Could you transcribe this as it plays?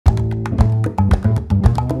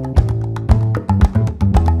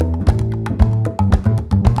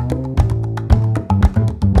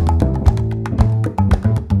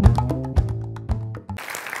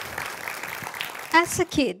As a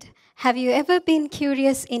kid, have you ever been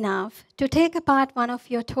curious enough to take apart one of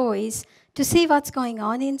your toys to see what's going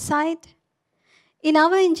on inside? In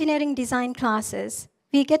our engineering design classes,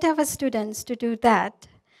 we get our students to do that.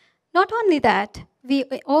 Not only that, we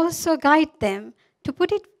also guide them to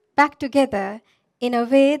put it back together in a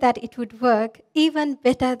way that it would work even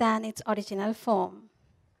better than its original form.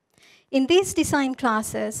 In these design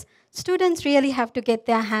classes, students really have to get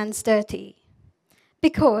their hands dirty,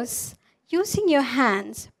 because using your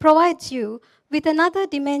hands provides you with another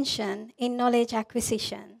dimension in knowledge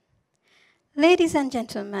acquisition. Ladies and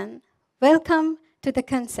gentlemen, welcome to the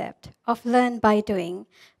concept of learn by doing,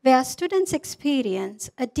 where students experience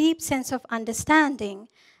a deep sense of understanding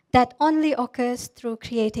that only occurs through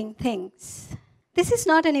creating things. This is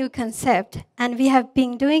not a new concept, and we have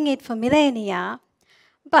been doing it for millennia,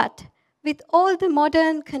 but with all the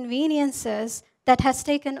modern conveniences that has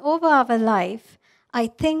taken over our life, I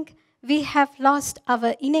think we have lost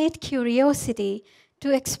our innate curiosity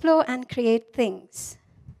to explore and create things.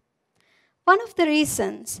 One of the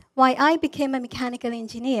reasons why I became a mechanical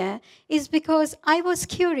engineer is because I was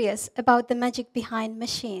curious about the magic behind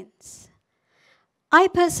machines. I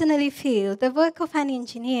personally feel the work of an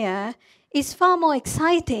engineer is far more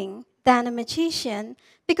exciting than a magician,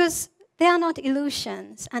 because they are not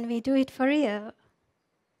illusions and we do it for real.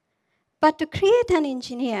 But to create an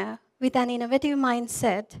engineer with an innovative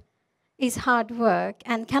mindset is hard work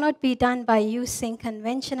and cannot be done by using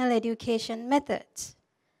conventional education methods.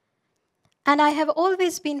 And I have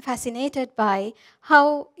always been fascinated by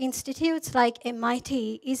how institutes like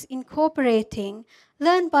MIT is incorporating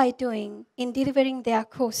learn by doing in delivering their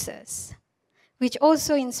courses, which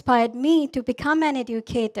also inspired me to become an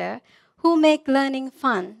educator who make learning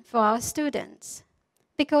fun for our students.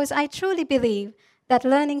 Because I truly believe that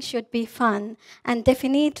learning should be fun and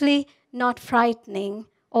definitely not frightening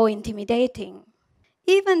or intimidating.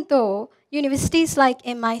 Even though universities like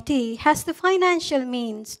MIT has the financial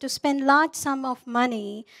means to spend large sum of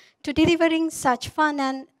money to delivering such fun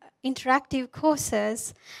and interactive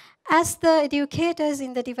courses, as the educators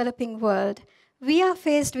in the developing world, we are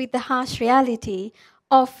faced with the harsh reality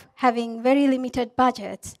of having very limited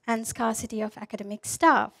budgets and scarcity of academic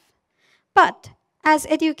staff. But as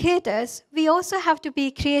educators, we also have to be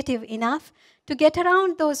creative enough to get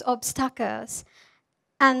around those obstacles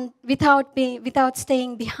and without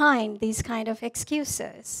staying behind these kind of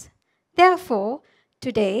excuses. Therefore,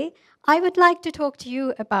 today, I would like to talk to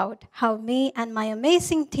you about how me and my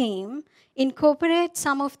amazing team incorporate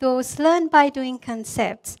some of those learn by doing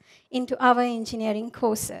concepts into our engineering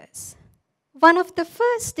courses. One of the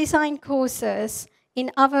first design courses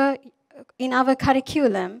in our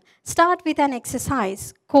curriculum start with an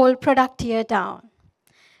exercise called Product Tear Down,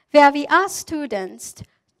 where we ask students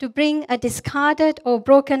to bring a discarded or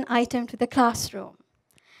broken item to the classroom.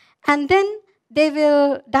 And then they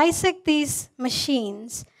will dissect these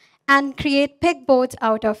machines and create pegboards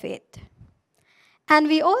out of it. And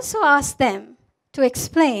we also ask them to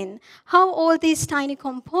explain how all these tiny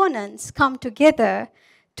components come together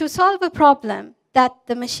to solve a problem that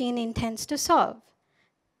the machine intends to solve.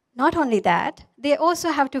 Not only that, they also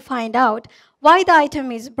have to find out why the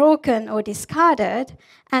item is broken or discarded,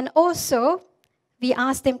 and also we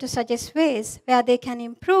ask them to suggest ways where they can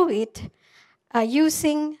improve it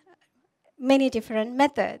using many different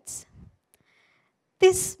methods.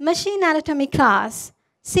 This machine anatomy class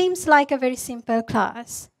seems like a very simple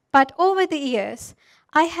class, but over the years,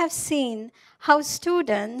 I have seen how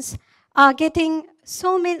students are getting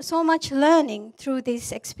so much learning through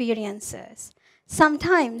these experiences.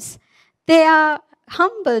 Sometimes they are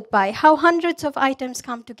humbled by how hundreds of items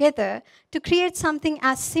come together to create something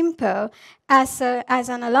as simple as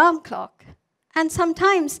an alarm clock. And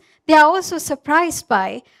sometimes they are also surprised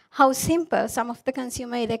by how simple some of the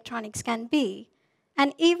consumer electronics can be,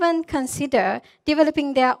 and even consider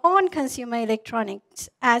developing their own consumer electronics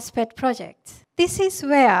as pet projects. This is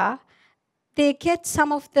where they get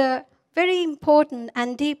some of the very important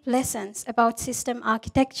and deep lessons about system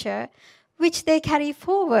architecture, which they carry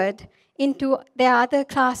forward into their other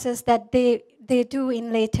classes that they do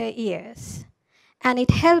in later years. And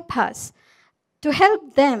it helps us to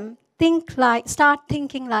help them start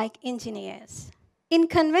thinking like engineers. In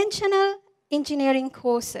conventional engineering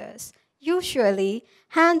courses, usually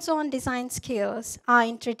hands-on design skills are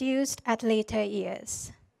introduced at later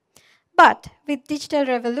years. But with digital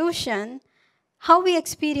revolution, how we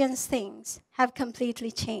experience things have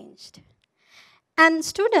completely changed. And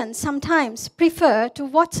students sometimes prefer to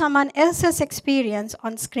watch someone else's experience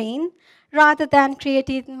on screen rather than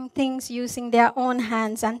creating things using their own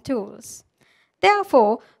hands and tools.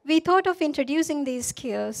 Therefore, we thought of introducing these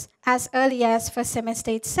skills as early as first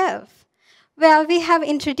semester itself, where we have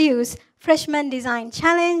introduced Freshman Design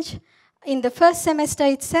Challenge in the first semester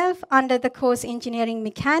itself under the course Engineering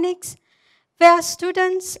Mechanics, where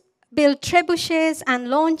students build trebuchets and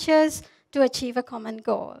launchers to achieve a common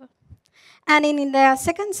goal. And in their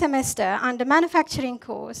second semester, under manufacturing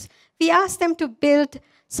course, we asked them to build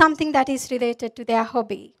something that is related to their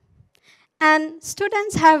hobby. And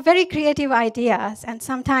students have very creative ideas, and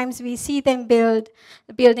sometimes we see them building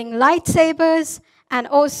lightsabers and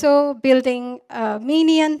also building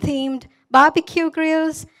Minion-themed barbecue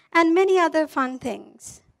grills and many other fun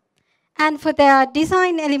things. And for their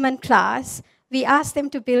design element class, we ask them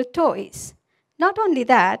to build toys. Not only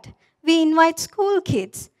that, we invite school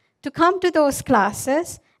kids to come to those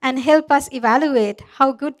classes and help us evaluate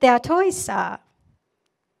how good their toys are.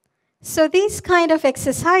 So these kind of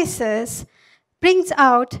exercises brings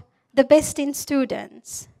out the best in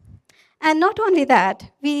students. And not only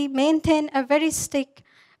that, we maintain a very strict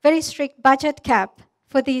budget cap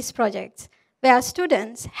for these projects, where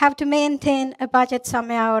students have to maintain a budget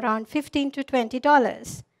somewhere around $15 to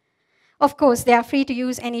 $20. Of course, they are free to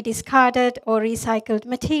use any discarded or recycled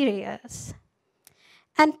materials.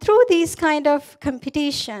 And through these kind of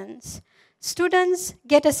competitions, students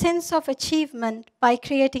get a sense of achievement by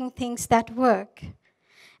creating things that work.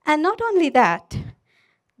 And not only that,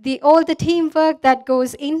 all the teamwork that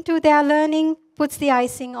goes into their learning puts the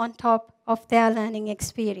icing on top of their learning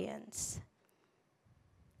experience.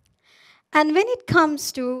 And when it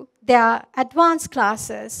comes to their advanced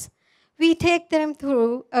classes, we take them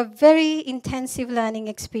through a very intensive learning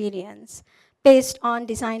experience based on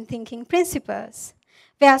design thinking principles,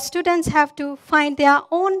 where students have to find their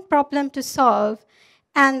own problem to solve,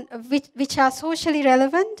 and which are socially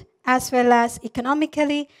relevant as well as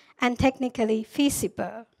economically and technically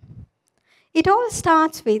feasible. It all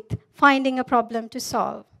starts with finding a problem to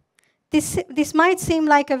solve. This might seem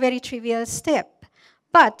like a very trivial step,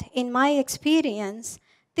 but in my experience,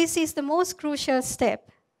 this is the most crucial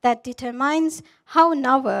step that determines how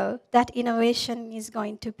novel that innovation is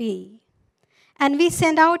going to be. And we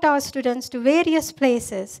send out our students to various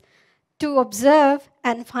places to observe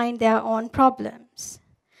and find their own problems.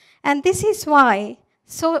 And this is why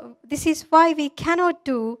we cannot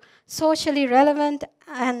do socially relevant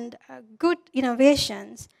and good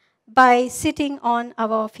innovations by sitting on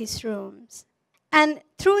our office rooms. And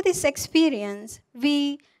through this experience,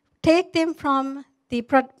 we take them from the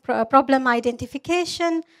problem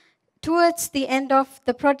identification towards the end of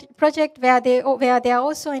the project, where they are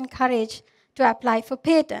also encouraged to apply for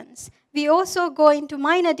patents. We also go into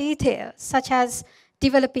minor details, such as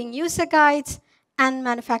developing user guides and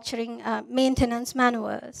manufacturing maintenance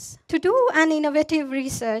manuals. To do an innovative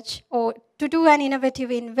research or to do an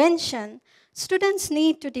innovative invention, students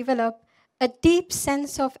need to develop a deep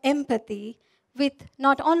sense of empathy with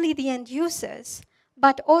not only the end users,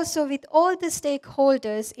 but also with all the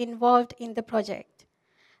stakeholders involved in the project,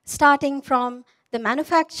 starting from the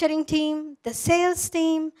manufacturing team, the sales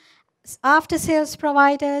team, after-sales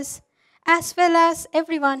providers, as well as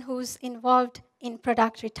everyone who's involved in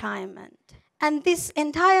product retirement. And this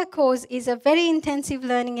entire course is a very intensive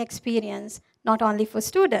learning experience, not only for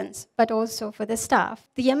students, but also for the staff.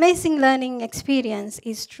 The amazing learning experience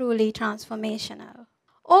is truly transformational.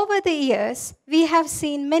 Over the years, we have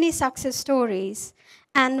seen many success stories,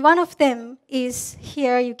 and one of them is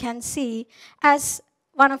here you can see as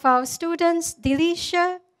one of our students,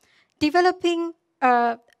 Dilisha, developing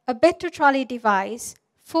a bed-to-trolley device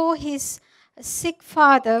for his sick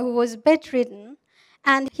father who was bedridden,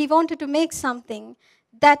 and he wanted to make something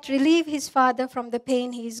that relieve his father from the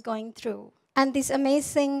pain he is going through. And this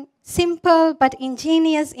amazing, simple but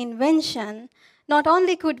ingenious invention not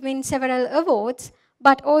only could win several awards,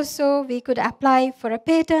 but also we could apply for a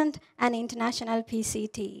patent and international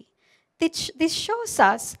PCT. This shows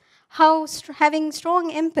us how having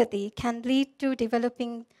strong empathy can lead to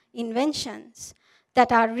developing inventions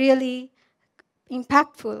that are really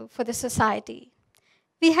impactful for the society.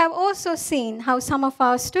 We have also seen how some of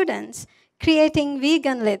our students creating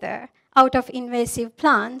vegan leather out of invasive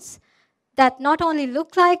plants that not only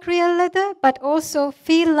look like real leather, but also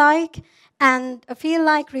feel like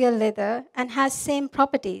real leather and has same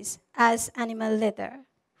properties as animal leather.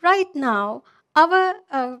 Right now,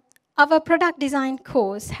 our product design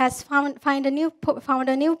course has found a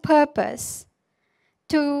new purpose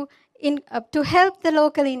to help the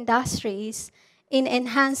local industries in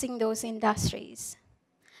enhancing those industries.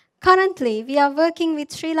 Currently, we are working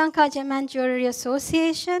with Sri Lanka Gem and Jewellery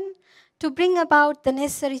Association to bring about the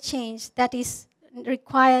necessary change that is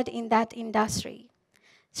required in that industry.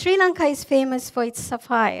 Sri Lanka is famous for its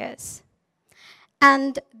sapphires.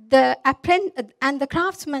 And the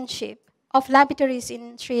craftsmanship of laboratories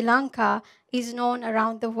in Sri Lanka is known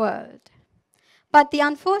around the world. But the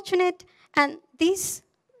unfortunate and these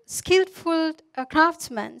skillful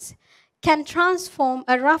craftsmen can transform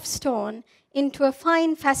a rough stone into a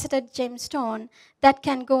fine faceted gemstone that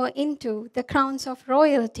can go into the crowns of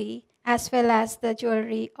royalty as well as the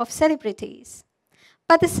jewelry of celebrities.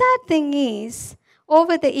 But the sad thing is,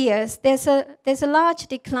 over the years, there's a large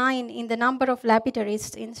decline in the number of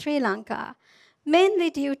laboratories in Sri Lanka, mainly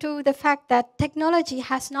due to the fact that technology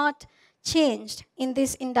has not changed in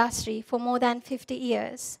this industry for more than 50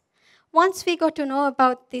 years. Once we got to know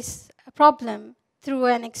about this problem through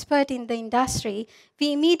an expert in the industry,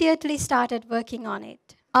 we immediately started working on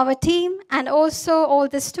it. Our team and also all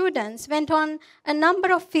the students went on a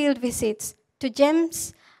number of field visits to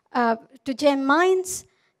gem mines,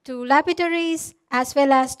 to laboratories, as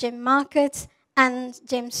well as gem markets and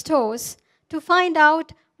gem stores to find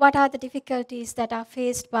out what are the difficulties that are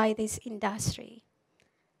faced by this industry.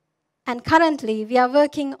 And currently, we are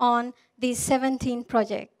working on these 17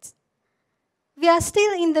 projects. We are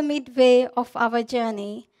still in the midway of our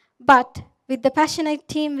journey, but with the passionate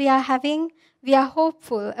team we are having, we are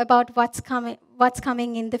hopeful about what's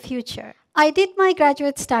coming in the future. I did my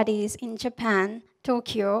graduate studies in Japan,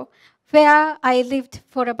 Tokyo, where I lived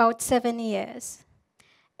for about 7 years.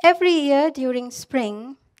 Every year during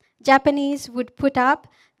spring, Japanese would put up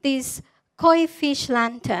these koi fish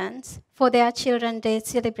lanterns for their Children's Day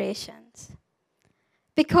celebrations.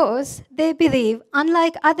 Because they believe,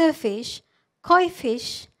 unlike other fish, koi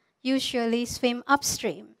fish usually swim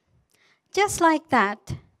upstream. Just like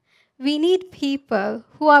that, we need people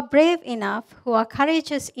who are brave enough, who are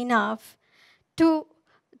courageous enough to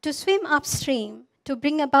swim upstream to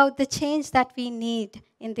bring about the change that we need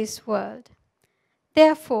in this world.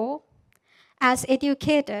 Therefore, as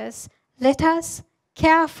educators, let us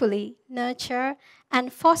carefully nurture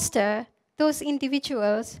and foster those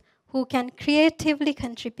individuals who can creatively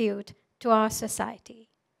contribute to our society.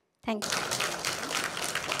 Thank you.